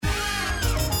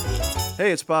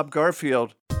Hey, it's Bob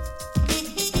Garfield.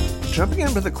 Jumping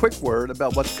in with a quick word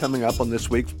about what's coming up on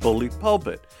this week's Bully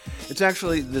Pulpit. It's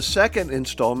actually the second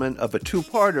installment of a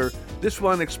two-parter, this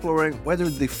one exploring whether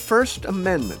the First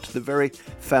Amendment, the very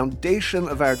foundation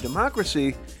of our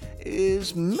democracy,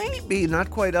 is maybe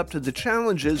not quite up to the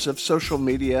challenges of social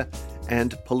media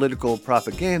and political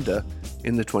propaganda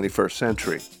in the 21st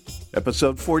century.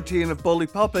 Episode 14 of Bully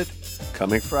Pulpit,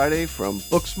 coming Friday from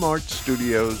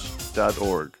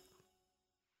booksmartstudios.org.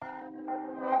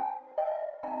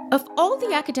 Of all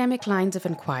the academic lines of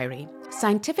inquiry,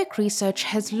 scientific research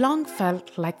has long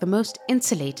felt like the most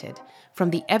insulated from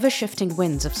the ever-shifting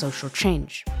winds of social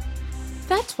change.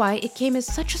 That's why it came as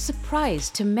such a surprise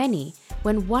to many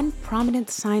when one prominent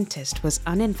scientist was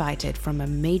uninvited from a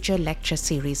major lecture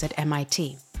series at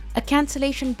MIT. A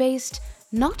cancellation based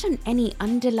not on any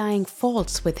underlying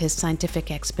faults with his scientific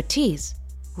expertise.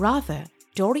 Rather,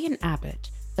 Dorian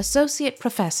Abbot, Associate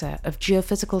Professor of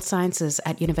Geophysical Sciences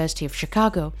at University of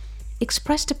Chicago,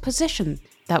 expressed a position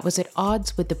that was at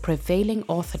odds with the prevailing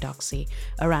orthodoxy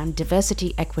around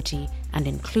diversity, equity, and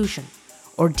inclusion,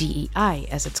 or DEI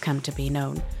as it's come to be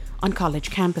known, on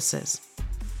college campuses.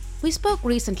 We spoke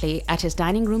recently at his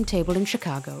dining room table in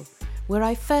Chicago, where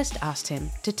I first asked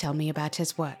him to tell me about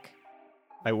his work.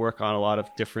 I work on a lot of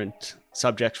different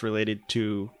subjects related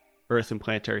to Earth and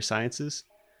planetary sciences.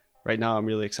 Right now, I'm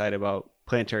really excited about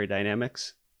planetary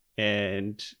dynamics.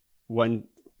 And one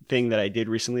thing that I did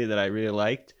recently that I really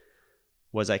liked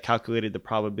was I calculated the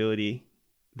probability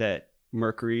that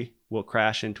Mercury will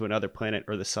crash into another planet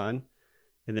or the sun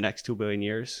in the next 2 billion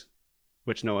years,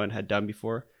 which no one had done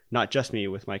before. Not just me,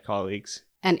 with my colleagues.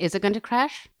 And is it going to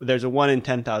crash? There's a 1 in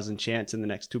 10,000 chance in the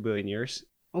next 2 billion years.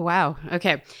 Wow.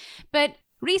 Okay. But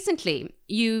recently,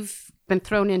 you've been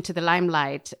thrown into the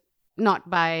limelight, not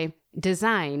by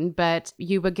design, but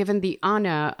you were given the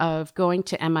honor of going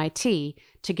to MIT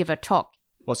to give a talk.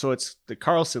 Well, so it's the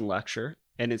Carlson Lecture,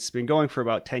 and it's been going for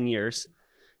about 10 years.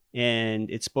 And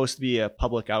it's supposed to be a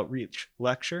public outreach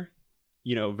lecture.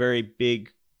 You know, very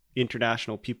big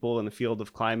international people in the field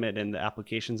of climate and the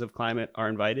applications of climate are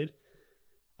invited.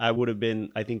 I would have been,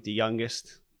 I think, the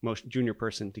youngest, most junior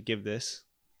person to give this.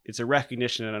 It's a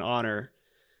recognition and an honor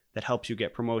that helps you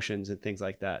get promotions and things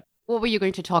like that. What were you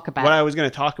going to talk about? What I was going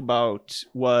to talk about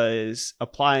was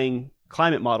applying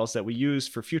climate models that we use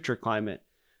for future climate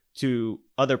to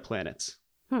other planets,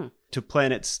 to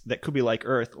planets that could be like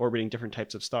Earth orbiting different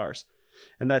types of stars.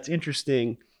 And that's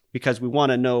interesting because we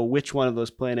want to know which one of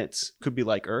those planets could be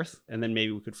like Earth, and then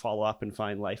maybe we could follow up and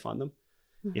find life on them,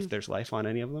 if there's life on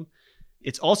any of them.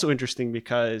 It's also interesting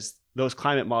because those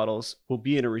climate models will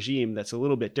be in a regime that's a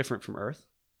little bit different from Earth,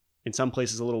 in some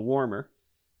places a little warmer,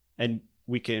 and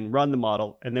we can run the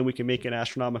model, and then we can make an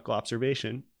astronomical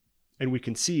observation, and we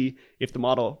can see if the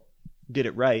model did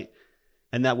it right,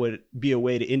 and that would be a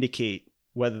way to indicate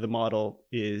whether the model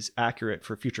is accurate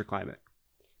for future climate.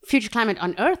 Future climate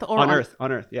on Earth or on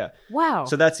Earth, yeah. Wow.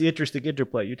 So that's the interesting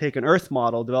interplay. You take an Earth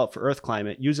model developed for Earth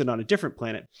climate, use it on a different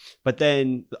planet, but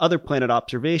then the other planet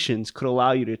observations could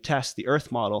allow you to test the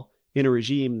Earth model in a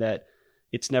regime that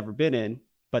it's never been in,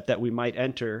 but that we might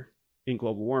enter in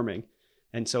global warming.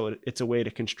 And so it's a way to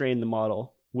constrain the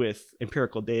model with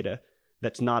empirical data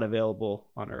that's not available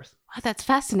on Earth. Wow, that's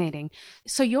fascinating.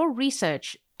 So your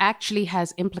research actually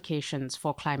has implications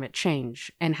for climate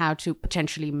change and how to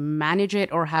potentially manage it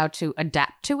or how to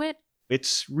adapt to it?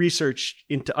 It's research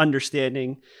into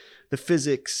understanding the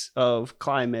physics of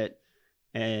climate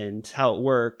and how it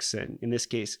works. And in this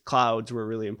case, clouds were a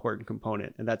really important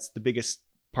component. And that's the biggest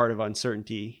part of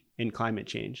uncertainty in climate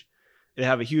change. They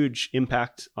have a huge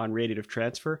impact on radiative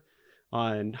transfer,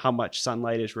 on how much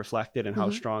sunlight is reflected and how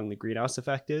strong the greenhouse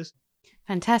effect is.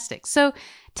 Fantastic. So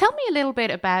tell me a little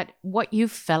bit about what you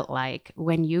felt like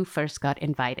when you first got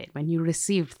invited, when you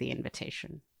received the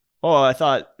invitation. Oh, I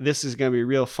thought this is going to be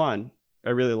real fun. I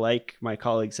really like my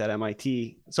colleagues at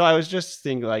MIT. So I was just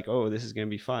thinking like, oh, this is going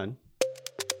to be fun.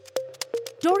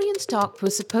 Dorian's talk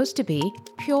was supposed to be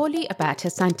purely about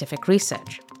his scientific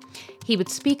research. He would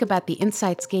speak about the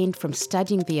insights gained from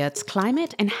studying the Earth's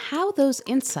climate and how those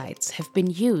insights have been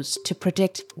used to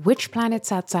predict which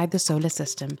planets outside the solar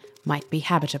system might be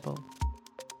habitable.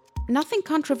 Nothing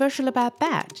controversial about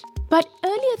that. But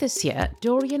earlier this year,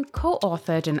 Dorian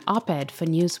co-authored an op-ed for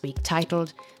Newsweek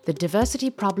titled "The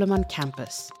Diversity Problem on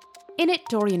Campus." In it,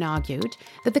 Dorian argued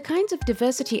that the kinds of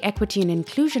diversity, equity, and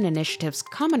inclusion initiatives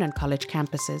common on college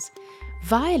campuses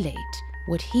violate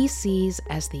what he sees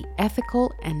as the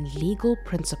ethical and legal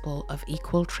principle of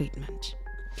equal treatment.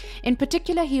 In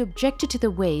particular, he objected to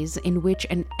the ways in which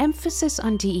an emphasis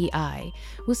on DEI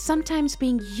was sometimes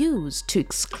being used to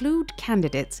exclude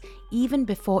candidates even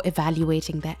before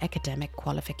evaluating their academic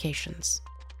qualifications.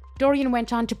 Dorian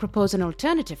went on to propose an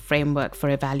alternative framework for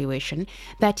evaluation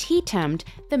that he termed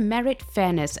the Merit,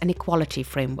 Fairness and Equality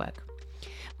Framework.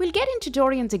 We'll get into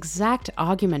Dorian's exact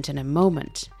argument in a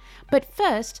moment, but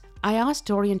first, I asked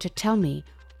Dorian to tell me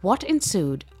what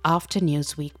ensued after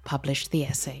Newsweek published the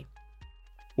essay.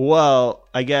 Well,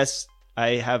 I guess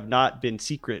I have not been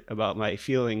secret about my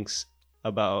feelings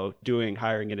about doing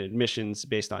hiring and admissions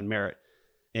based on merit.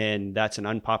 And that's an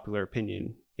unpopular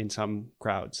opinion in some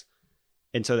crowds.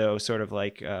 And so there was sort of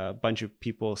like a bunch of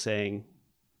people saying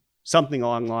something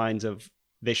along the lines of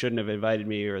they shouldn't have invited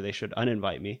me or they should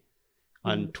uninvite me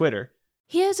on Twitter.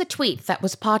 Here's a tweet that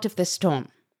was part of this storm.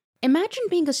 Imagine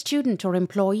being a student or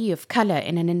employee of color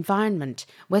in an environment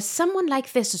where someone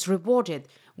like this is rewarded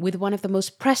with one of the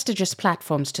most prestigious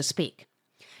platforms to speak.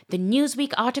 The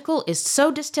Newsweek article is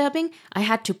so disturbing, I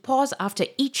had to pause after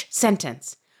each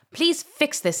sentence. Please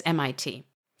fix this, MIT.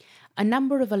 A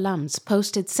number of alums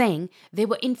posted saying they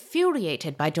were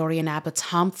infuriated by Dorian Abbott's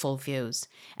harmful views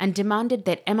and demanded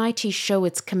that MIT show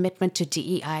its commitment to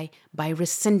DEI by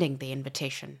rescinding the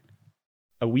invitation.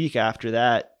 A week after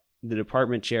that, the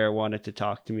department chair wanted to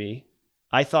talk to me.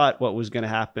 I thought what was going to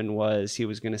happen was he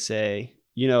was going to say,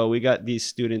 you know, we got these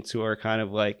students who are kind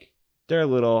of like, they're a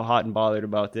little hot and bothered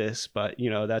about this, but, you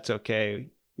know, that's okay.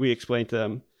 We explained to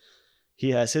them,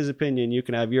 he has his opinion, you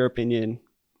can have your opinion.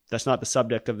 That's not the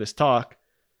subject of this talk.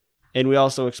 And we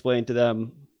also explained to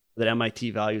them that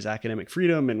MIT values academic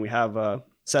freedom and we have a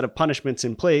set of punishments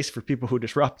in place for people who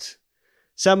disrupt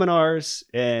seminars.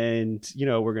 And, you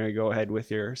know, we're going to go ahead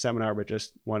with your seminar, but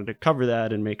just wanted to cover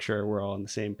that and make sure we're all on the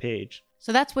same page.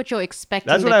 So that's what you're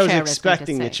expecting That's what I was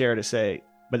expecting the chair to say.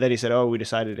 But then he said, oh, we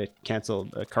decided to cancel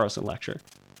the Carlson lecture.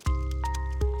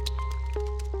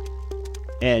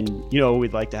 And, you know,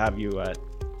 we'd like to have you at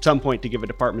some point to give a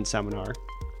department seminar.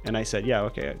 And I said, yeah,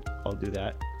 okay, I'll do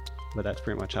that. But that's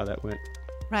pretty much how that went.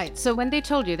 Right. So when they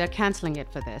told you they're canceling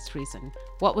it for this reason,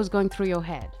 what was going through your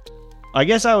head? I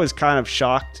guess I was kind of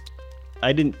shocked.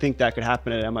 I didn't think that could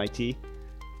happen at MIT.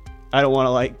 I don't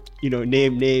want to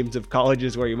name names of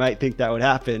colleges where you might think that would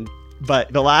happen.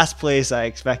 But the last place I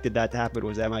expected that to happen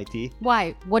was MIT.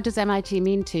 Why? What does MIT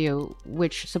mean to you,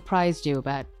 which surprised you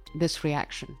about this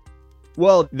reaction?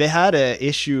 Well, they had an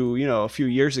issue, a few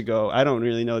years ago. I don't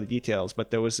really know the details, but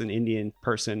there was an Indian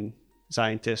person,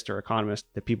 scientist or economist,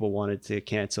 that people wanted to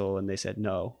cancel and they said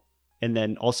no. And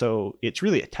then also, it's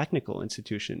really a technical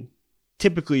institution.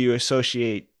 Typically, you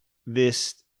associate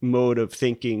this mode of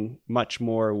thinking much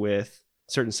more with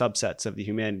certain subsets of the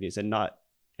humanities and not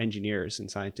engineers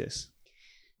and scientists.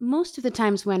 Most of the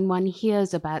times when one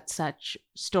hears about such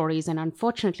stories, and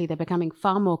unfortunately they're becoming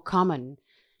far more common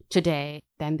today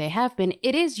than they have been,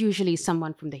 it is usually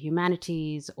someone from the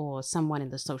humanities or someone in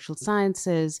the social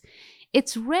sciences.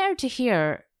 It's rare to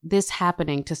hear this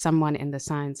happening to someone in the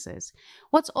sciences.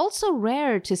 What's also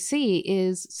rare to see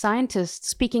is scientists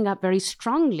speaking up very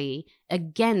strongly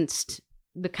against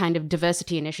the kind of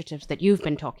diversity initiatives that you've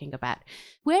been talking about.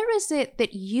 Where is it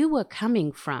that you are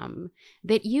coming from,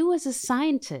 that you as a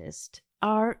scientist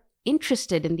are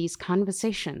interested in these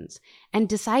conversations and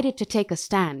decided to take a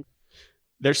stand?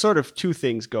 There's sort of two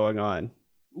things going on.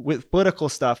 With political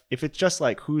stuff, if it's just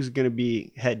like who's going to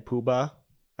be head poobah,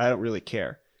 I don't really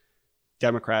care.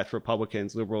 Democrats,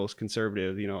 Republicans, liberals,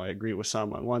 conservatives, I agree with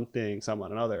some on one thing, some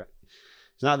on another.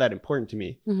 It's not that important to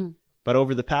me. Mm-hmm. But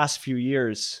over the past few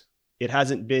years, it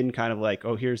hasn't been kind of like,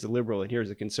 oh, here's the liberal and here's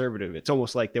the conservative. It's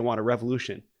almost like they want a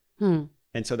revolution. And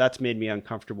so that's made me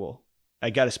uncomfortable. I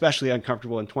got especially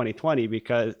uncomfortable in 2020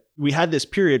 because we had this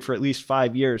period for at least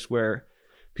 5 years where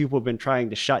people have been trying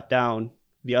to shut down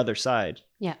the other side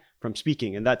from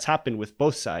speaking. And that's happened with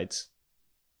both sides.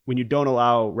 When you don't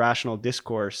allow rational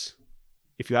discourse,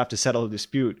 if you have to settle a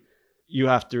dispute, you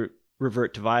have to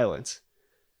revert to violence.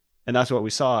 And that's what we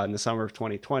saw in the summer of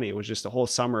 2020. It was just a whole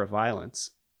summer of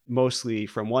violence, mostly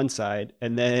from one side.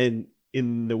 And then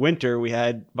in the winter, we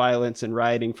had violence and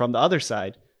rioting from the other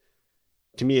side.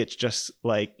 To me, it's just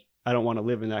like, I don't want to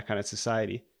live in that kind of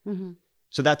society. Mm-hmm.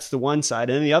 So that's the one side.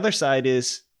 And then the other side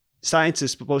is science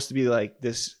is supposed to be like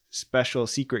this special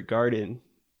secret garden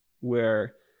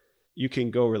where you can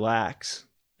go relax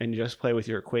and just play with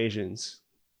your equations.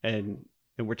 And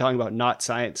we're talking about not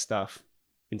science stuff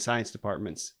in science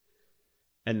departments.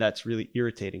 And that's really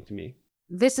irritating to me.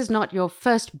 This is not your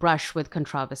first brush with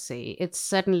controversy. It's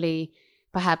certainly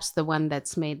perhaps the one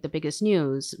that's made the biggest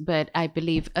news. But I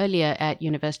believe earlier at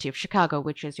University of Chicago,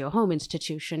 which is your home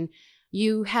institution,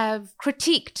 You have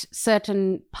critiqued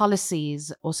certain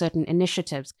policies or certain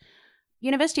initiatives.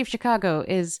 University of Chicago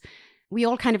we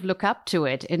all kind of look up to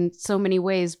it in so many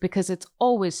ways because it's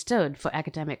always stood for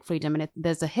academic freedom, and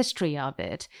there's a history of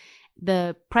it.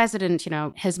 The president,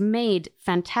 has made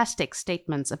fantastic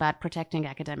statements about protecting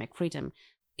academic freedom.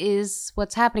 Is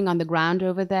what's happening on the ground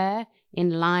over there in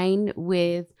line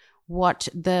with what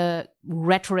the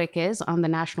rhetoric is on the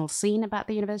national scene about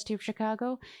the University of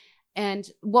Chicago? And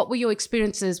what were your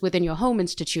experiences within your home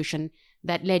institution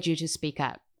that led you to speak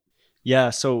out? Yeah,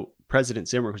 so President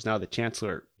Zimmer, who's now the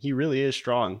chancellor, he really is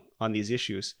strong on these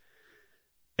issues.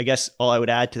 I guess all I would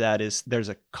add to that is there's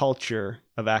a culture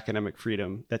of academic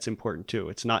freedom that's important too.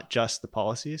 It's not just the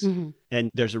policies. Mm-hmm.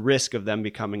 And there's a risk of them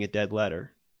becoming a dead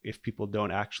letter if people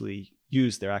don't actually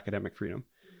use their academic freedom.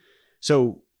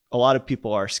 So a lot of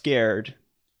people are scared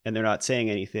and they're not saying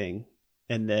anything.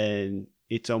 And then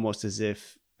it's almost as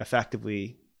if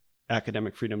effectively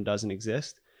academic freedom doesn't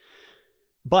exist.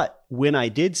 But when I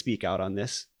did speak out on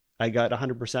this, I got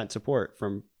 100% support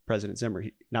from President Zimmer.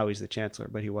 Now he's the chancellor,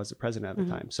 but he was the president at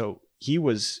the time. So he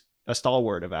was a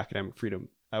stalwart of academic freedom,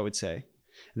 I would say.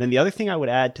 And then the other thing I would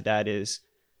add to that is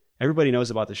everybody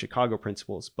knows about the Chicago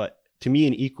principles, but to me,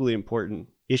 an equally important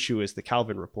issue is the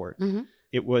Calvin Report. Mm-hmm.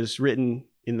 It was written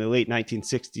in the late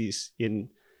 1960s in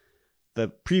the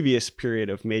previous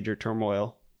period of major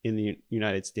turmoil in the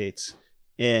United States.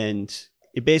 And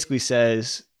it basically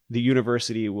says the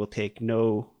university will take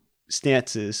no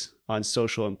stances on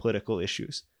social and political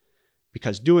issues,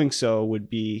 because doing so would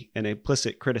be an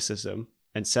implicit criticism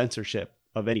and censorship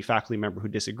of any faculty member who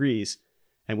disagrees,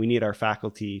 and we need our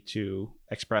faculty to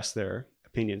express their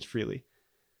opinions freely.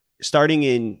 Starting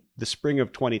in the spring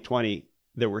of 2020,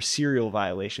 there were serial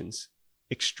violations,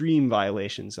 extreme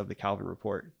violations of the Calvin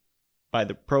Report by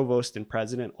the provost and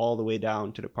president all the way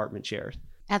down to department chairs.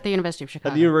 At the University of Chicago.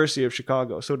 At the University of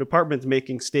Chicago. So departments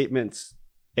making statements,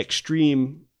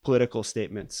 extreme political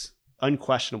statements,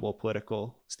 unquestionable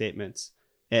political statements.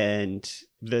 And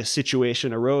the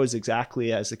situation arose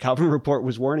exactly as the Calvin Report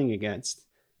was warning against.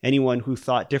 Anyone who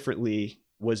thought differently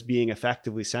was being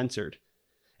effectively censored.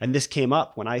 And this came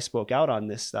up when I spoke out on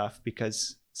this stuff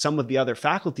because some of the other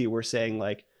faculty were saying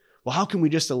like, well, how can we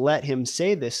just let him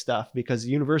say this stuff because the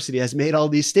university has made all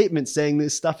these statements saying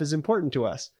this stuff is important to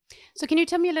us. So can you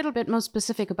tell me a little bit more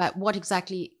specific about what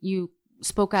exactly you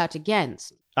spoke out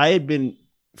against? I had been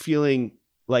feeling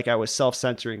like I was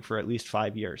self-censoring for at least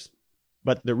 5 years.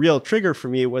 But the real trigger for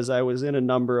me was I was in a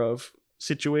number of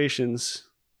situations,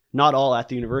 not all at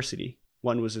the university.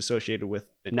 One was associated with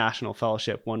a national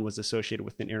fellowship. One was associated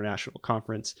with an international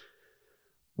conference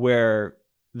where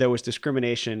there was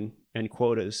discrimination and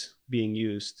quotas being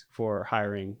used for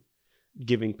hiring,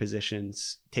 giving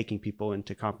positions, taking people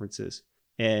into conferences.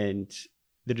 And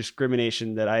the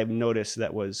discrimination that I've noticed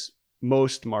that was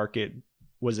most marked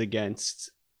was against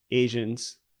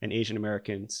Asians and Asian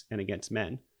Americans and against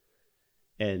men.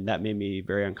 And that made me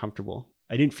very uncomfortable.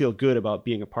 I didn't feel good about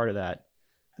being a part of that.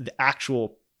 The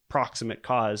actual proximate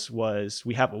cause was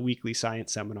we have a weekly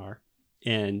science seminar,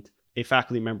 and a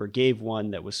faculty member gave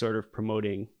one that was sort of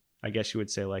promoting, I guess you would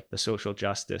say, like the social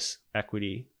justice,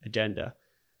 equity agenda.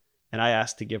 And I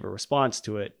asked to give a response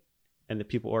to it, and the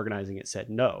people organizing it said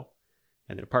no.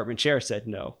 And the department chair said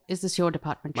no. Is this your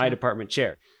department chair? My department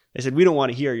chair. They said, we don't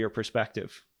want to hear your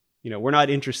perspective. We're not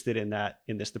interested in that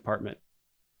in this department.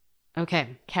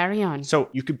 Okay, carry on. So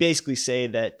you could basically say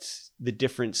that the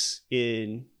difference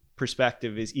in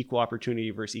perspective is equal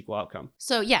opportunity versus equal outcome.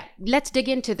 So yeah, let's dig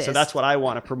into this. So that's what I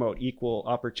want to promote, equal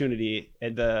opportunity.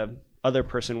 And the other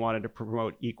person wanted to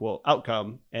promote equal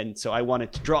outcome. And so I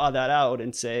wanted to draw that out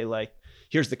and say, like,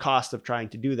 here's the cost of trying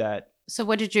to do that. So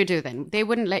what did you do then? They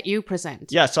wouldn't let you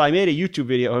present. Yeah, so I made a YouTube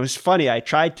video. It was funny. I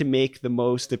tried to make the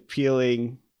most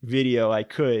appealing video I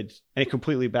could, and it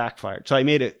completely backfired. So I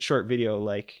made a short video,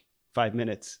 like 5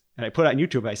 minutes, and I put it on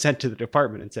YouTube. I sent to the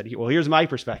department and said, well, here's my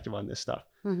perspective on this stuff.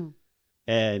 Mm-hmm.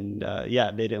 And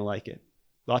yeah, they didn't like it.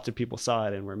 Lots of people saw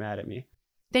it and were mad at me.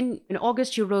 Then in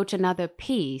August, you wrote another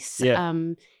piece. Yeah.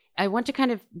 I want to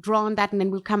kind of draw on that, and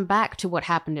then we'll come back to what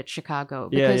happened at Chicago,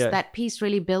 because that piece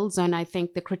really builds on, I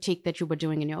think, the critique that you were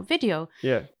doing in your video.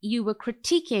 Yeah. You were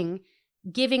critiquing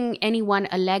giving anyone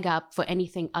a leg up for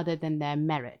anything other than their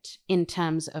merit in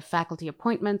terms of faculty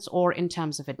appointments or in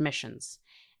terms of admissions,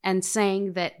 and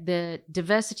saying that the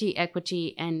diversity,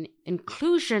 equity, and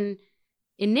inclusion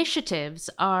initiatives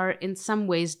are in some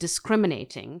ways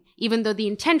discriminating, even though the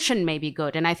intention may be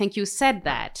good. And I think you said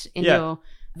that in your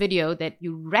video, that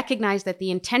you recognize that the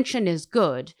intention is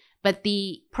good, but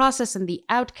the process and the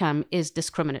outcome is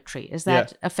discriminatory. Is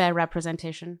that a fair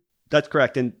representation? That's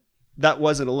correct. And that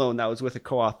wasn't alone. That was with a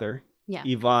co-author.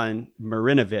 Ivan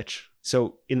Marinovich.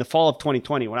 So in the fall of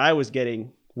 2020, when I was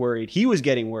getting worried, he was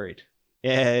getting worried.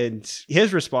 And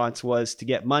his response was to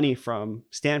get money from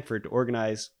Stanford to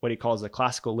organize what he calls a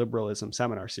classical liberalism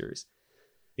seminar series.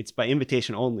 It's by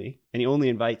invitation only, and he only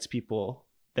invites people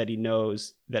that he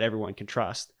knows that everyone can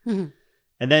trust. Mm-hmm.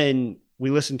 And then we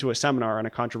listen to a seminar on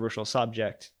a controversial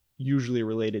subject, usually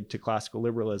related to classical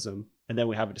liberalism, and then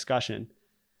we have a discussion,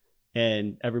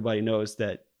 and everybody knows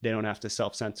that they don't have to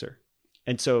self-censor.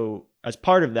 And so as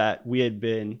part of that, we had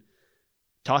been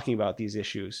talking about these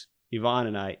issues, Ivan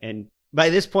and I, and by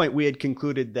this point, we had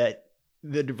concluded that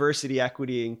the diversity,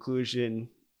 equity, inclusion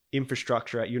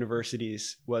infrastructure at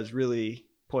universities was really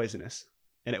poisonous,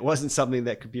 and it wasn't something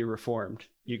that could be reformed.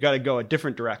 You got to go a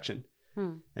different direction.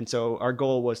 And so our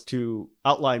goal was to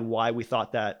outline why we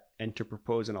thought that and to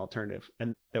propose an alternative.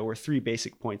 And there were three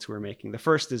basic points we were making. The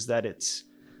first is that it's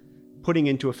putting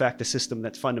into effect a system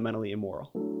that's fundamentally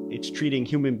immoral. It's treating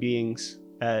human beings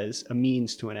as a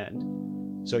means to an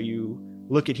end. So you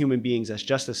look at human beings as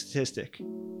just a statistic,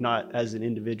 not as an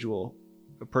individual,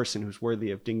 a person who's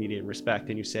worthy of dignity and respect.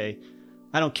 And you say,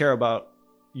 I don't care about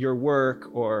your work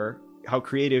or how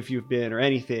creative you've been or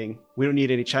anything. We don't need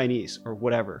any Chinese or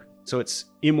whatever. So it's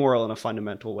immoral in a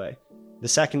fundamental way. The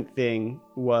second thing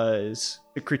was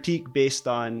a critique based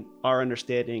on our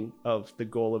understanding of the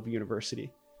goal of a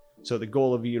university. So the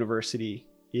goal of a university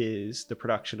is the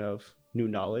production of new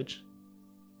knowledge.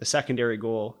 The secondary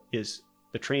goal is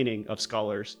the training of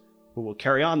scholars who will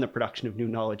carry on the production of new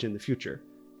knowledge in the future.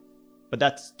 But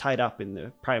that's tied up in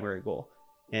the primary goal.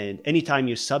 And anytime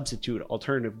you substitute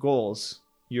alternative goals,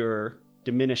 you're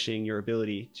diminishing your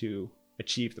ability to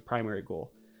achieve the primary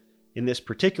goal. In this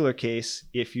particular case,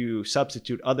 if you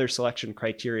substitute other selection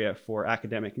criteria for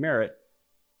academic merit,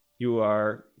 you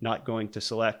are not going to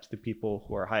select the people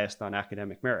who are highest on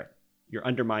academic merit. You're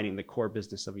undermining the core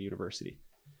business of a university.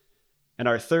 And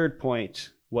our third point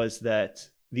was that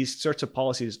these sorts of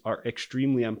policies are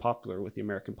extremely unpopular with the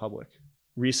American public.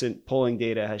 Recent polling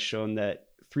data has shown that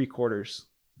 3/4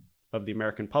 of the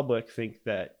American public think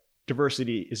that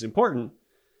diversity is important,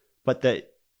 but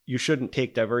that you shouldn't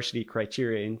take diversity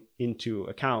criteria into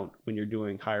account when you're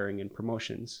doing hiring and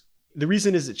promotions. The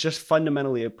reason is it's just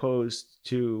fundamentally opposed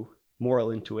to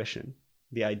moral intuition,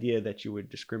 the idea that you would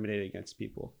discriminate against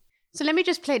people. So let me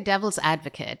just play devil's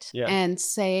advocate and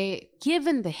say,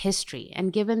 given the history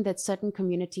and given that certain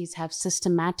communities have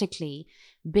systematically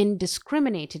been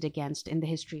discriminated against in the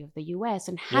history of the US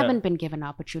and haven't been given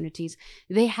opportunities,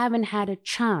 they haven't had a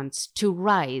chance to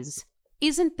rise.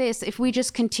 Isn't this, if we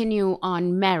just continue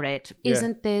on merit,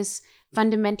 isn't this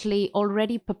fundamentally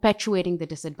already perpetuating the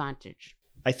disadvantage?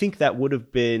 I think that would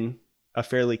have been a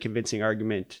fairly convincing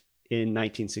argument in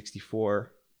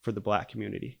 1964 for the Black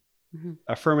community. Mm-hmm.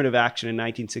 Affirmative action in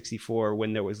 1964,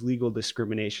 when there was legal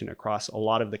discrimination across a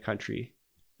lot of the country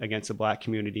against the Black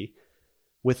community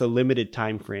with a limited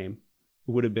time frame,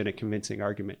 would have been a convincing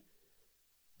argument.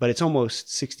 But it's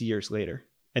almost 60 years later,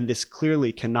 and this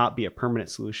clearly cannot be a permanent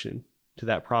solution to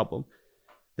that problem.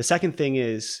 The second thing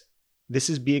is, this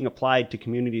is being applied to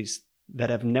communities that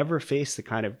have never faced the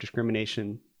kind of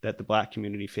discrimination that the Black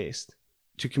community faced,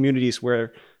 to communities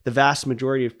where the vast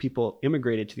majority of people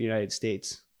immigrated to the United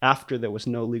States after there was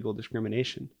no legal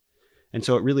discrimination. And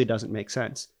so it really doesn't make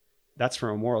sense. That's from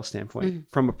a moral standpoint. Mm-hmm.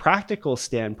 From a practical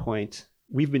standpoint,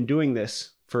 we've been doing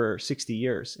this for 60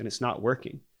 years and it's not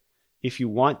working. If you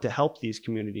want to help these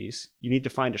communities, you need to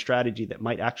find a strategy that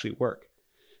might actually work.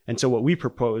 And so what we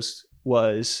proposed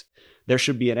was there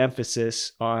should be an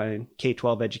emphasis on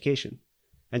K-12 education.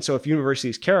 And so if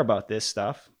universities care about this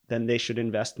stuff, then they should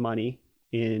invest money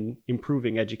in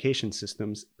improving education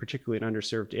systems, particularly in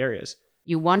underserved areas.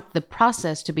 You want the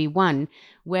process to be one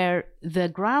where the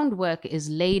groundwork is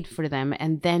laid for them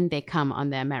and then they come on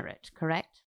their merit,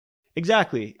 correct?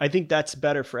 Exactly. I think that's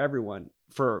better for everyone.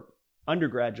 For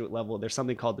undergraduate level, there's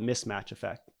something called the mismatch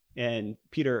effect. And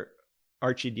Peter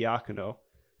Archidiacono,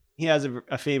 he has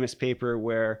a famous paper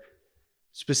where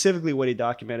specifically what he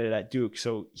documented at Duke.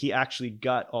 So he actually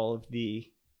got all of the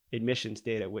admissions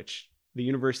data, which the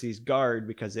universities guard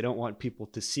because they don't want people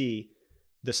to see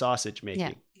the sausage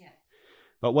making. Yeah.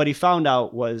 But what he found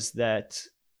out was that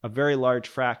a very large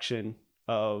fraction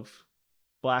of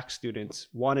Black students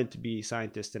wanted to be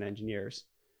scientists and engineers,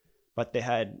 but they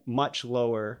had much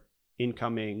lower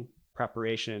incoming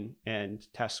preparation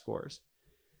and test scores.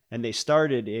 And they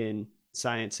started in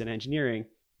science and engineering,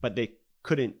 but they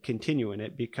couldn't continue in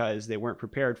it because they weren't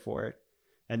prepared for it.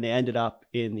 And they ended up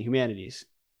in the humanities.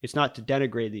 It's not to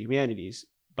denigrate the humanities,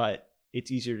 but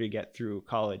it's easier to get through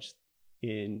college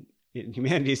in in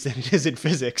humanities than it is in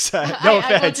physics. No I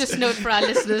offense. will just note for our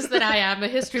listeners that I am a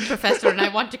history professor and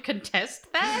I want to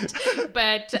contest that.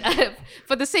 But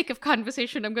for the sake of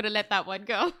conversation, I'm going to let that one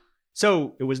go.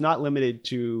 So it was not limited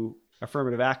to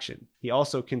affirmative action. He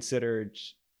also considered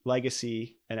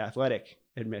legacy and athletic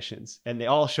admissions, and they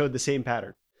all showed the same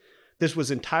pattern. This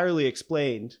was entirely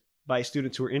explained by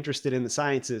students who are interested in the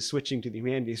sciences switching to the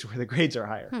humanities where the grades are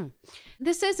higher.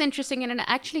 This is interesting, and it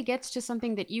actually gets to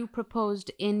something that you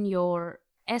proposed in your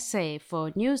essay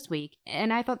for Newsweek.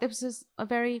 And I thought this was a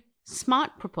very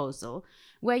smart proposal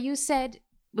where you said,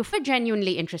 if we're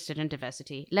genuinely interested in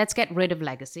diversity, let's get rid of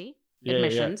legacy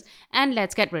admissions and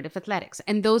let's get rid of athletics.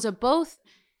 And those are both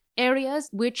areas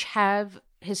which have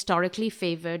historically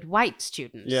favored white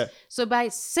students. So by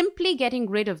simply getting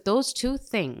rid of those two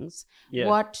things,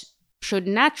 what should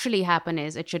naturally happen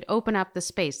is it should open up the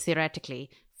space, theoretically,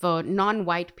 for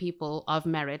non-white people of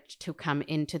merit to come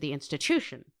into the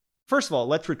institution. First of all,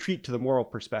 let's retreat to the moral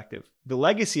perspective. The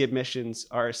legacy admissions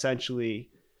are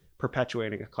essentially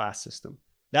perpetuating a class system.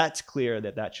 That's clear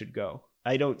that that should go.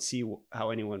 I don't see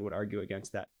how anyone would argue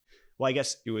against that. Well, I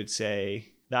guess you would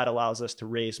say that allows us to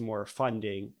raise more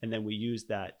funding, and then we use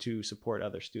that to support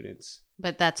other students.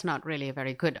 But that's not really a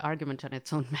very good argument on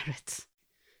its own merits.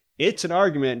 It's an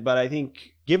argument, but I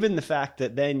think given the fact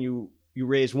that then you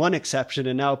raise one exception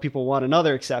and now people want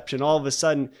another exception, all of a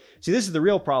sudden, see, this is the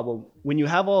real problem. When you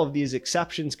have all of these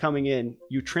exceptions coming in,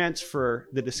 you transfer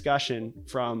the discussion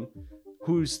from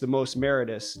who's the most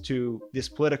meritorious to this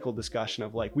political discussion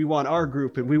of like, we want our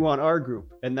group and we want our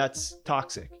group, and that's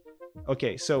toxic.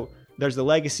 Okay, so there's the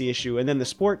legacy issue. And then the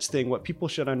sports thing, what people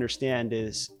should understand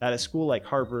is at a school like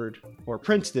Harvard or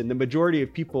Princeton, the majority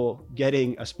of people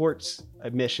getting a sports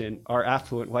admission are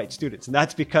affluent white students. And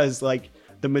that's because like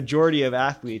the majority of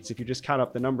athletes, if you just count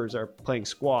up the numbers, are playing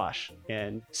squash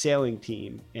and sailing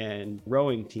team and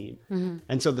rowing team.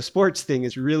 And so the sports thing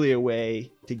is really a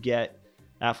way to get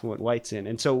affluent whites in.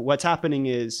 And so what's happening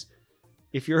is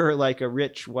if you're like a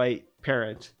rich white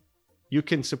parent, you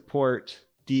can support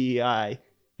DEI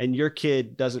and your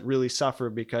kid doesn't really suffer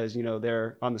because, you know,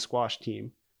 they're on the squash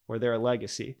team or they're a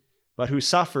legacy. But who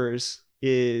suffers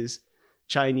is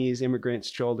Chinese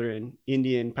immigrants' children,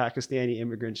 Indian, Pakistani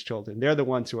immigrants' children. They're the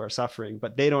ones who are suffering,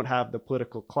 but they don't have the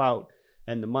political clout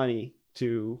and the money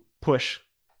to push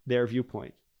their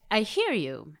viewpoint. I hear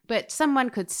you, but someone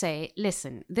could say,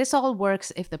 listen, this all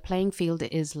works if the playing field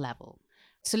is level.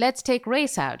 So let's take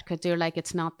race out because they're like,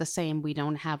 it's not the same. We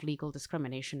don't have legal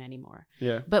discrimination anymore.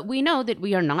 But we know that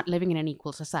we are not living in an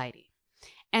equal society.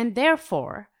 And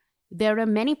therefore, there are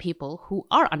many people who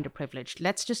are underprivileged.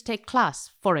 Let's just take class,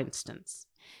 for instance.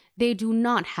 They do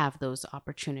not have those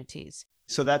opportunities.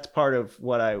 So that's part of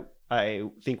what I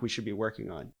think we should be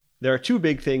working on. There are two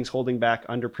big things holding back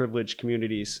underprivileged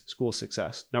communities' school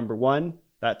success. Number one,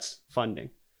 that's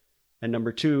funding. And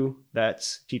number two,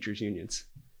 that's teachers' unions.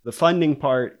 The funding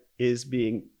part is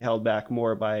being held back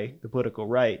more by the political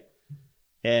right,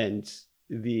 and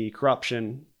the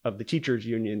corruption of the teachers'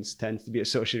 unions tends to be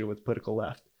associated with political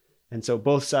left. And so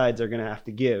both sides are going to have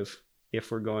to give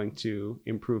if we're going to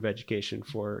improve education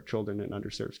for children in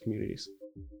underserved communities.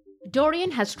 Dorian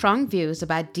has strong views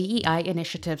about DEI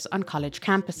initiatives on college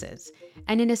campuses,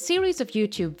 and in a series of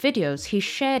YouTube videos, he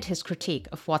shared his critique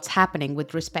of what's happening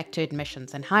with respect to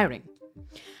admissions and hiring.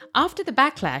 After the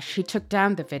backlash, he took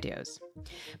down the videos.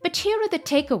 But here are the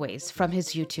takeaways from his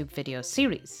YouTube video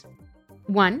series.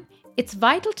 1. It's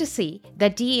vital to see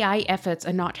that DEI efforts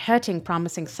are not hurting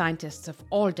promising scientists of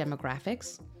all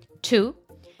demographics. 2.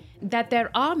 That there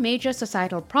are major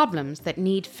societal problems that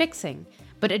need fixing,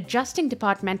 but adjusting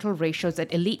departmental ratios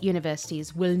at elite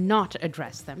universities will not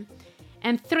address them.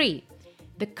 And 3.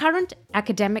 The current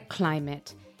academic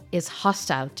climate is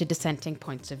hostile to dissenting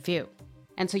points of view.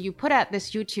 And so you put out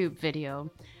this YouTube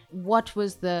video. What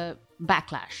was the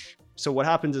backlash? So what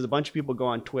happens is a bunch of people go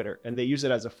on Twitter and they use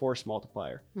it as a force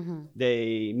multiplier.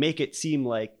 They make it seem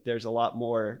like there's a lot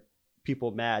more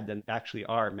people mad than actually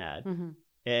are mad.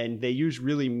 And they use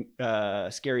really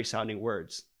scary sounding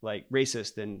words like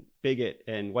racist and bigot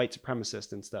and white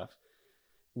supremacist and stuff.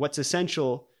 What's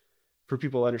essential for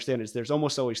people to understand is there's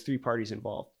almost always three parties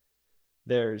involved.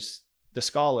 There's the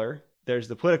scholar, there's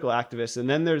the political activist, and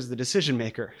then there's the decision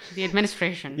maker. The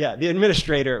administration. Yeah, the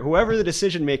administrator, whoever the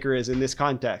decision maker is in this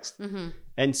context.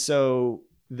 And so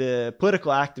the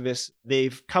political activists,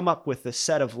 they've come up with a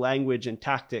set of language and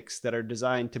tactics that are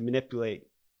designed to manipulate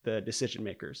the decision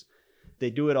makers.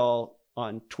 They do it all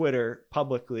on Twitter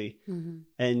publicly,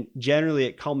 and generally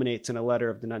it culminates in a letter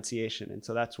of denunciation. And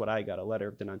so that's what I got, a letter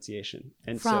of denunciation.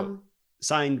 And so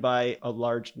signed by a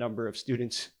large number of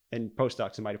students and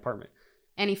postdocs in my department.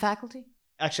 Any faculty?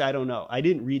 Actually, I don't know. I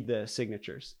didn't read the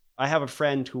signatures. I have a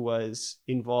friend who was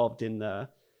involved in the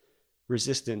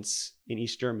resistance in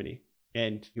East Germany,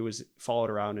 and he was followed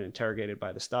around and interrogated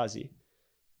by the Stasi.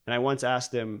 And I once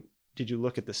asked him, did you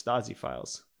look at the Stasi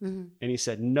files? Mm-hmm. And he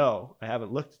said, no, I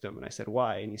haven't looked at them. And I said,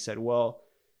 why? And he said, well,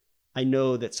 I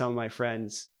know that some of my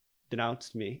friends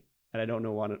denounced me, and I don't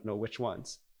want to know which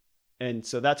ones. And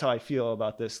so that's how I feel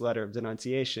about this letter of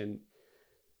denunciation.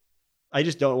 I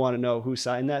just don't want to know who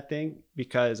signed that thing,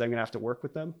 because I'm going to have to work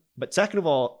with them. But second of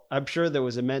all, I'm sure there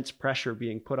was immense pressure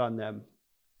being put on them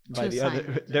by the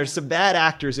other. There's some bad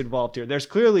actors involved here. There's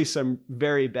clearly some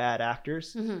very bad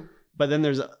actors, mm-hmm. but then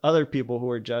there's other people who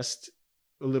are just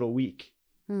a little weak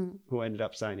who ended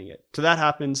up signing it. So that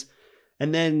happens.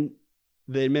 And then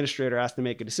the administrator has to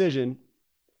make a decision.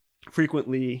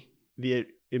 Frequently, the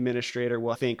administrator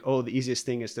will think, oh, the easiest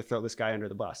thing is to throw this guy under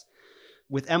the bus.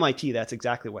 With MIT, that's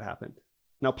exactly what happened.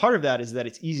 Now, part of that is that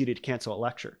it's easy to cancel a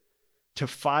lecture. To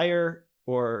fire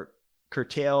or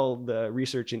curtail the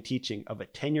research and teaching of a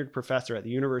tenured professor at the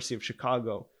University of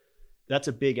Chicago, that's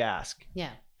a big ask.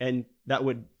 Yeah. And that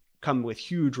would come with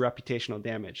huge reputational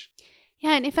damage.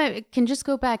 Yeah, and if I can just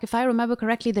go back, if I remember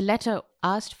correctly, the letter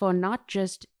asked for not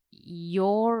just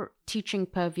your teaching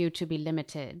purview to be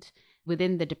limited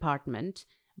within the department,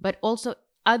 but also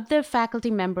other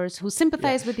faculty members who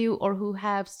sympathize with you or who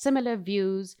have similar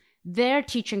views, their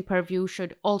teaching purview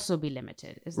should also be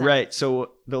limited. Is that right?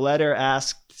 So the letter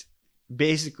asked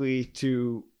basically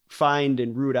to find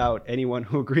and root out anyone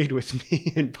who agreed with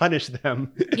me and punish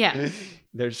them. Yeah.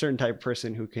 There's a certain type of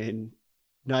person who can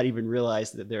not even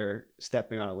realize that they're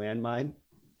stepping on a landmine.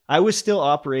 I was still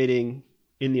operating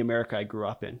in the America I grew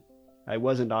up in. I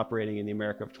wasn't operating in the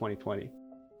America of 2020.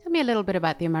 Tell me a little bit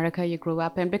about the America you grew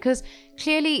up in, because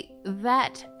clearly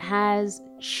that has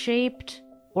shaped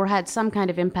or had some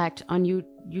kind of impact on you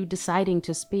deciding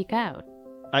to speak out.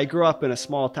 I grew up in a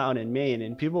small town in Maine,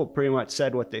 and people pretty much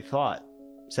said what they thought,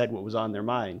 said what was on their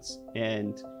minds.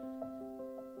 And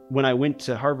when I went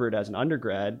to Harvard as an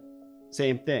undergrad,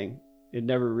 same thing. It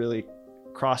never really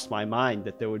crossed my mind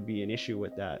that there would be an issue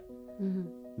with that. Mm-hmm.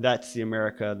 That's the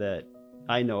America that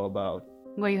I know about.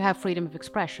 Where you have freedom of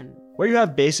expression. Where you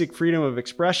have basic freedom of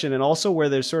expression, and also where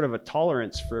there's sort of a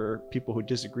tolerance for people who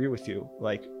disagree with you.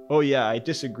 Like, oh yeah, I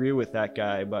disagree with that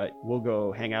guy, but we'll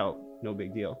go hang out, no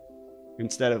big deal.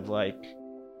 Instead of like,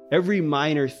 every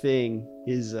minor thing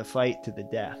is a fight to the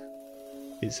death,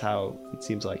 is how it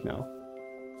seems like now.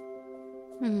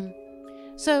 Mm-hmm.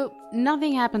 So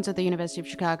nothing happens at the University of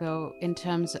Chicago in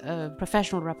terms of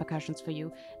professional repercussions for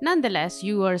you. Nonetheless,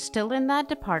 you are still in that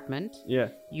department. Yeah.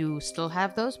 You still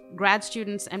have those grad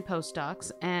students and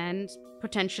postdocs, and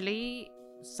potentially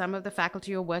some of the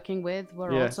faculty you're working with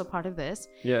were also part of this.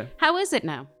 Yeah. How is it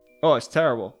now? Oh, it's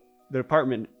terrible. The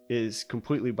department is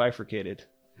completely bifurcated.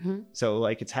 Mm-hmm. So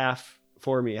like it's half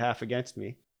for me, half against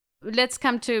me. Let's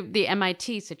come to the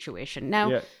MIT situation.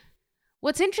 Now,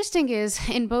 what's interesting is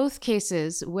in both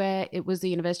cases where it was the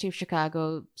University of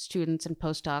Chicago students and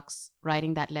postdocs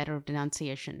writing that letter of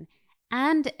denunciation,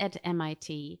 and at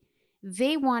MIT,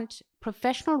 they want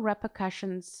professional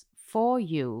repercussions for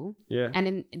you. Yeah. And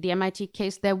in the MIT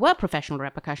case, there were professional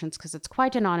repercussions because it's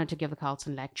quite an honor to give a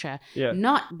Carlson lecture. Yeah.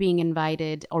 Not being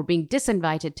invited or being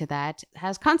disinvited to that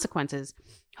has consequences.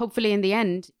 Hopefully, in the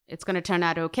end, it's going to turn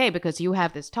out okay because you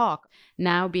have this talk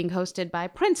now being hosted by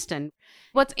Princeton.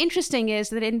 What's interesting is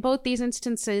that in both these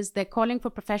instances, they're calling for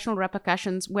professional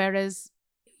repercussions, whereas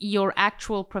your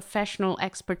actual professional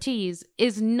expertise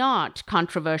is not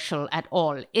controversial at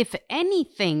all. If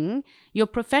anything, your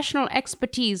professional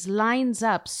expertise lines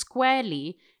up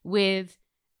squarely with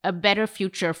a better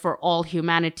future for all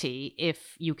humanity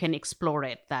if you can explore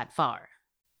it that far.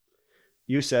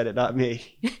 You said it, not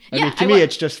me. To me,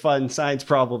 it's just fun science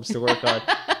problems to work on.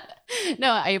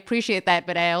 No, I appreciate that,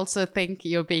 but I also think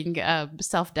you're being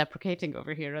self-deprecating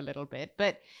over here a little bit.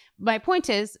 But my point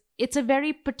is, it's a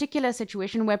very particular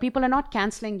situation where people are not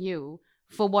canceling you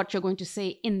for what you're going to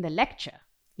say in the lecture.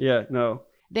 Yeah, no.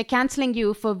 They're canceling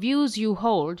you for views you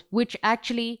hold, which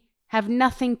actually have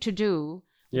nothing to do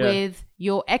with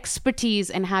your expertise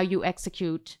and how you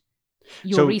execute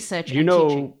your research and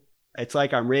teaching. It's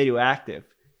like I'm radioactive.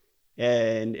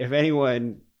 And if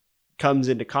anyone comes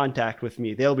into contact with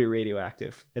me, they'll be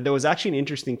radioactive. And there was actually an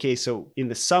interesting case. So in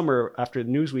the summer, after the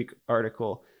Newsweek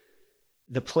article,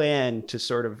 the plan to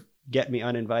sort of get me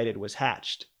uninvited was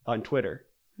hatched on Twitter.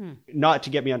 Not to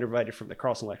get me uninvited from the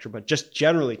Carlson lecture, but just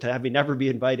generally to have me never be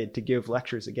invited to give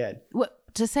lectures again.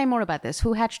 To say more about this,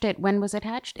 who hatched it? When was it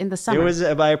hatched? In the summer? It was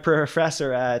by a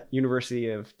professor at University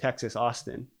of Texas,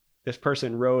 Austin. This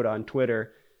person wrote on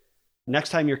Twitter, next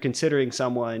time you're considering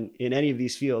someone in any of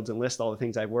these fields and list all the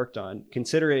things I've worked on,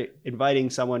 consider inviting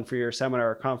someone for your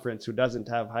seminar or conference who doesn't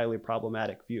have highly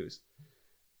problematic views.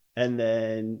 And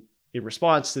then in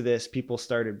response to this, people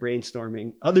started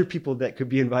brainstorming other people that could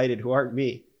be invited who aren't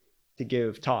me to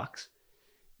give talks.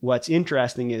 What's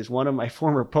interesting is one of my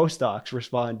former postdocs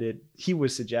responded, he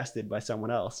was suggested by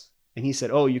someone else. And he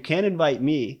said, oh, you can't invite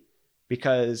me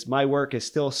because my work is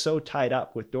still so tied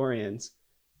up with Dorian's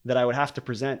that I would have to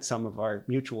present some of our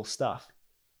mutual stuff.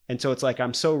 And so it's like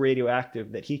I'm so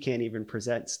radioactive that he can't even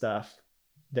present stuff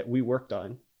that we worked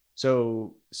on.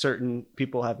 So certain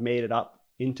people have made it up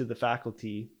into the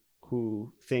faculty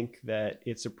who think that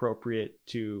it's appropriate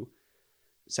to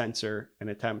censor and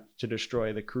attempt to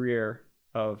destroy the career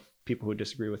of people who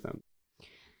disagree with them.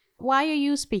 Why are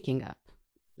you speaking up?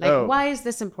 Like, why is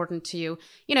this important to you?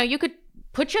 You know, you could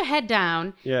put your head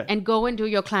down and go and do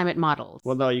your climate models.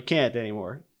 Well, no, you can't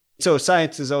anymore. So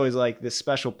science is always like this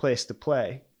special place to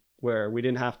play where we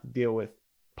didn't have to deal with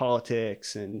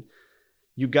politics, and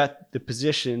you got the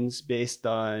positions based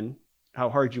on how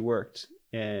hard you worked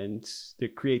and the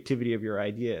creativity of your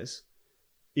ideas.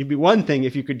 It'd be one thing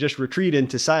if you could just retreat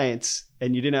into science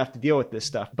and you didn't have to deal with this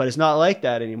stuff, but it's not like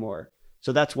that anymore.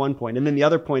 So that's one point. And then the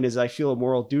other point is I feel a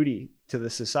moral duty to the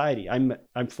society. I'm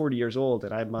 40 years old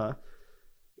and I'm a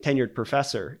tenured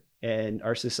professor, and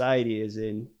our society is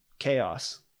in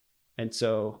chaos. And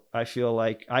so I feel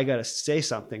like I got to say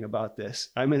something about this.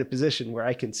 I'm in a position where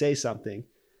I can say something,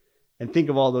 and think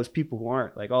of all those people who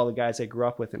aren't, like all the guys I grew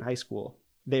up with in high school.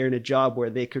 They're in a job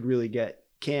where they could really get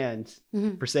canned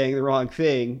for saying the wrong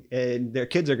thing, and their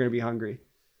kids are going to be hungry.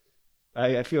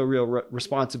 I feel a real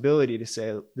responsibility to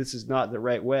say this is not the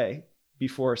right way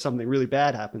before something really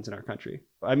bad happens in our country.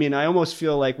 I mean, I almost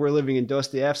feel like we're living in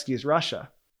Dostoevsky's Russia.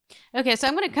 Okay, so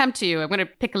I'm going to come to you. I'm going to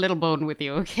pick a little bone with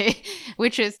you, okay?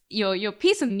 Which is your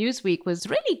piece in Newsweek was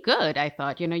really good, I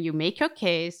thought. You know, you make your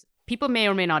case. People may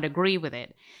or may not agree with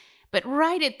it. But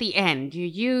right at the end, you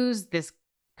use this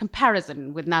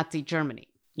comparison with Nazi Germany.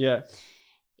 Yeah.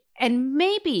 And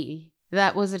maybe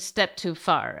that was a step too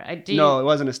far. No, it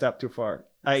wasn't a step too far.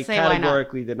 I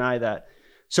categorically deny that.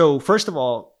 So first of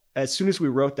all, as soon as we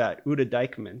wrote that, Uta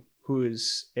Deichmann, who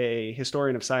is a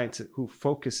historian of science who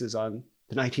focuses on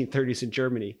the 1930s in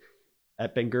Germany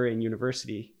at Ben Gurion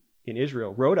University in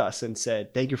Israel, wrote us and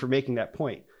said, thank you for making that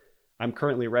point. I'm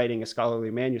currently writing a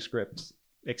scholarly manuscript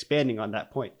expanding on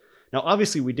that point. Now,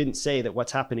 obviously, we didn't say that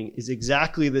what's happening is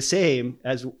exactly the same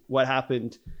as what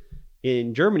happened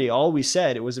in Germany. All we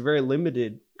said, it was a very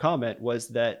limited comment, was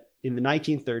that in the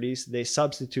 1930s, they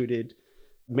substituted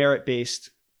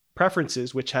merit-based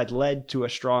preferences, which had led to a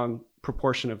strong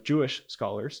proportion of Jewish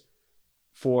scholars,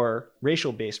 for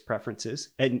racial-based preferences.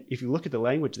 And if you look at the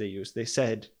language they used, they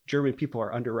said German people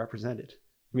are underrepresented.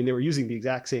 I mean, they were using the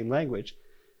exact same language.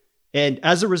 And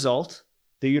as a result,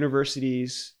 the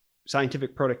university's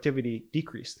scientific productivity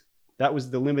decreased. That was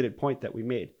the limited point that we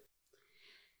made.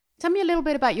 Tell me a little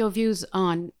bit about your views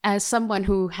on, as someone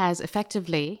who has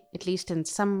effectively, at least in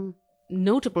some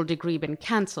notable degree, been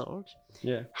canceled.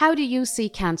 Yeah. How do you see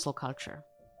cancel culture?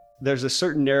 There's a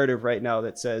certain narrative right now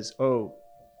that says, oh,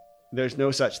 there's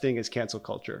no such thing as cancel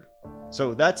culture.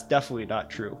 So that's definitely not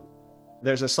true.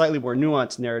 There's a slightly more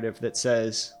nuanced narrative that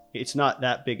says it's not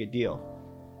that big a deal.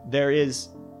 There is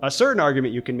a certain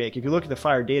argument you can make. If you look at the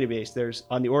FIRE database, there's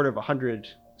on the order of 100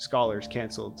 scholars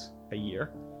canceled a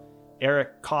year.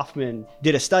 Eric Kaufman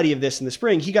did a study of this in the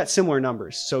spring. He got similar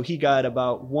numbers. So he got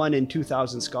about 1 in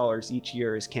 2,000 scholars each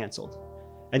year is canceled.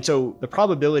 And so the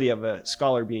probability of a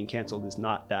scholar being canceled is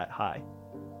not that high.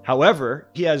 However,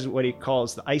 he has what he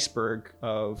calls the iceberg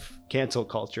of cancel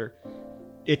culture.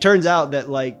 It turns out that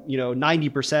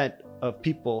 90% of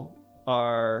people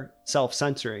are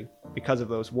self-censoring because of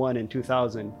those 1 in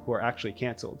 2,000 who are actually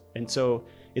canceled. And so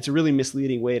it's a really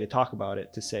misleading way to talk about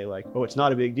it, to say it's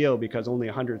not a big deal because only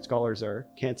 100 scholars are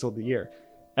canceled a year.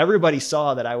 Everybody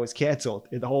saw that I was canceled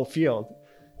in the whole field.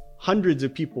 Hundreds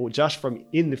of people just from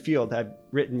in the field have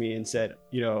written me and said,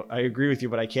 I agree with you,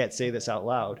 but I can't say this out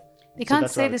loud. They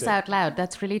can't say this out loud.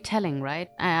 That's really telling, right?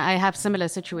 I have similar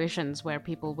situations where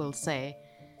people will say,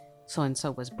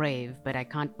 so-and-so was brave, but I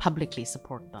can't publicly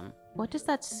support them. What does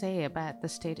that say about the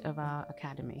state of our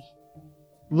academy?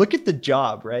 Look at the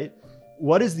job, right?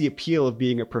 What is the appeal of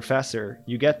being a professor?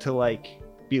 You get to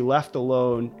be left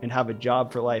alone and have a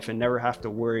job for life and never have to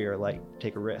worry or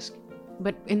take a risk.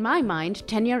 But in my mind,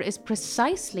 tenure is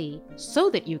precisely so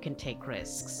that you can take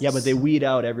risks. Yeah, but they weed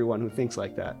out everyone who thinks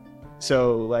like that.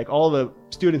 So like all the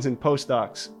students and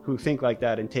postdocs who think like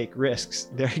that and take risks,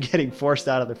 they're getting forced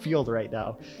out of the field right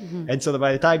now. Mm-hmm. And so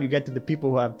by the time you get to the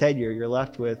people who have tenure, you're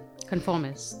left with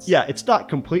conformists. Yeah, it's not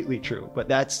completely true, but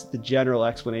that's the general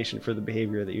explanation for the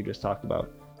behavior that you just talked about.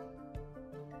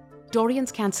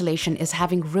 Dorian's cancellation is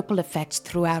having ripple effects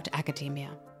throughout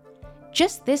academia.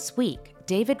 Just this week,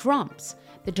 David Romps,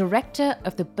 the director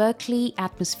of the Berkeley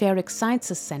Atmospheric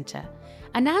Sciences Center,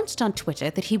 announced on Twitter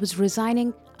that he was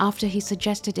resigning after he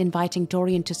suggested inviting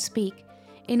Dorian to speak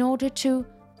in order to,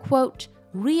 quote,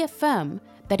 reaffirm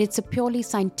that it's a purely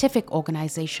scientific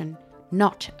organization,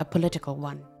 not a political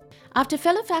one. After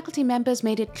fellow faculty members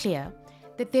made it clear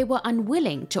that they were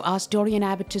unwilling to ask Dorian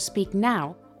Abbot to speak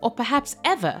now, or perhaps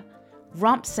ever,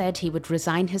 Romp said he would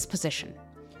resign his position.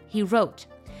 He wrote,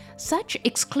 "Such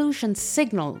exclusion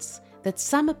signals that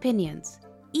some opinions,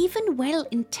 even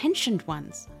well-intentioned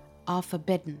ones, are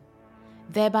forbidden,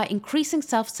 thereby increasing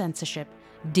self-censorship,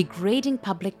 degrading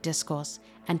public discourse,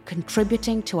 and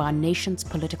contributing to our nation's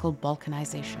political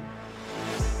balkanization."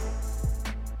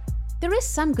 There is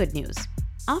some good news.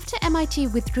 After MIT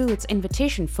withdrew its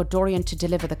invitation for Dorian to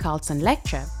deliver the Carlson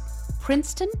Lecture,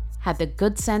 Princeton had the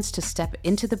good sense to step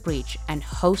into the breach and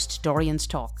host Dorian's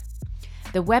talk.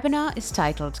 The webinar is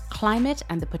titled Climate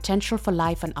and the Potential for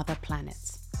Life on Other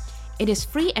Planets. It is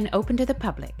free and open to the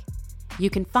public. You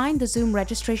can find the Zoom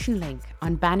registration link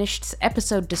on Banished's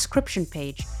episode description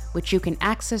page, which you can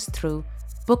access through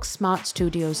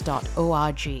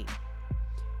booksmartstudios.org.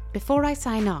 Before I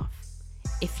sign off,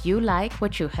 if you like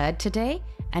what you heard today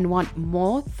and want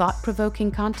more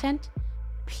thought-provoking content,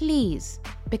 please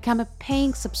become a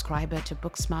paying subscriber to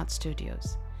Booksmart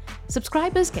Studios.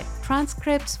 Subscribers get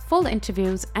transcripts, full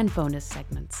interviews, and bonus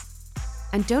segments.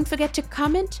 And don't forget to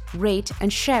comment, rate,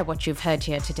 and share what you've heard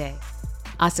here today.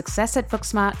 Our success at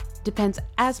Booksmart depends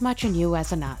as much on you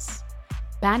as on us.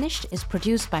 Banished is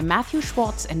produced by Matthew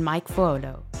Schwartz and Mike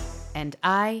Fuolo. And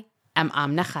I am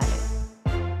Amna Khaled.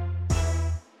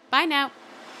 Bye now.